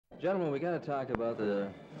Gentlemen, we got to talk about the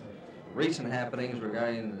recent happenings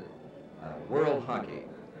regarding world hockey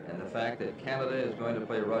and the fact that Canada is going to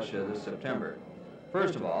play Russia this September.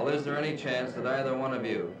 First of all, is there any chance that either one of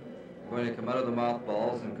you are going to come out of the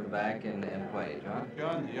mothballs and come back and play, John?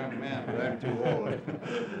 John's a young man, but I'm too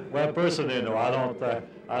old. Well, personally, no, I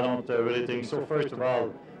don't really think so. First of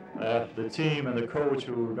all, the team and the coach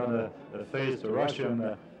who are going to face the Russian,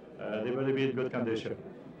 they will be in good condition.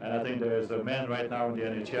 And I think there's a man right now in the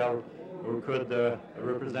NHL who could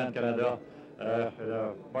represent Canada in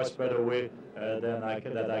a much better way than I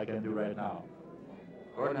can do right now.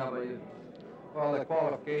 Gordon, how about you? Well, the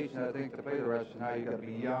qualification, I think, to play the Russian now, you got to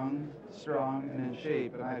be young, strong, and in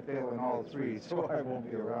shape, and I fail in all three, so I won't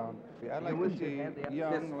be around. I'd like to see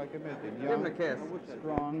young, like I mentioned, young,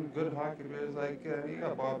 strong, good hockey players like you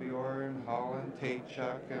got Bobby Orr and Holland,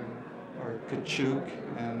 Tate-Chuck, or Kachuk,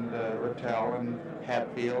 and Rattel, and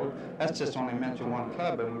Hatfield. That's just only mentioned one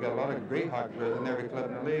club, and we've got a lot of great hockey players in every club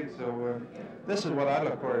in the league, so this is what I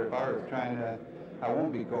look for if I was trying to. I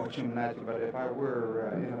won't be coaching naturally, but if I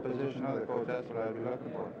were in a position of the coach, that's what I'd be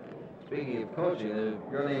looking for. Speaking of coaching,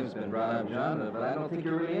 your name's been brought up, John, but I don't think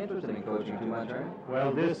you're really interested in coaching too much, are you?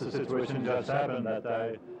 Well, this situation just happened that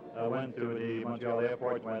I went to the Montreal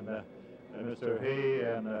airport when Mr. Hay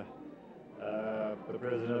and the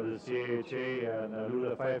president of the CHA and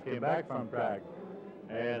Lula Fife came back from Prague.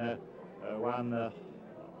 And one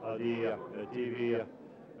of the TV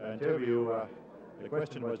interview, the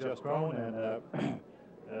question was just thrown, and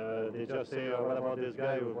they just say, what about this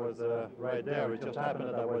guy who was right there? It just happened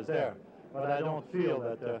that I was there. But I don't feel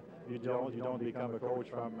that you don't become a coach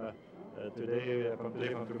from today,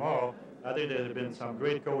 from tomorrow. I think there have been some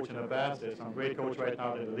great coach in the past. There's some great coach right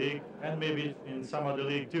now in the league, and maybe in some other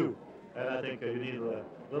league too. And I think you need a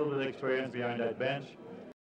little bit of experience behind that bench.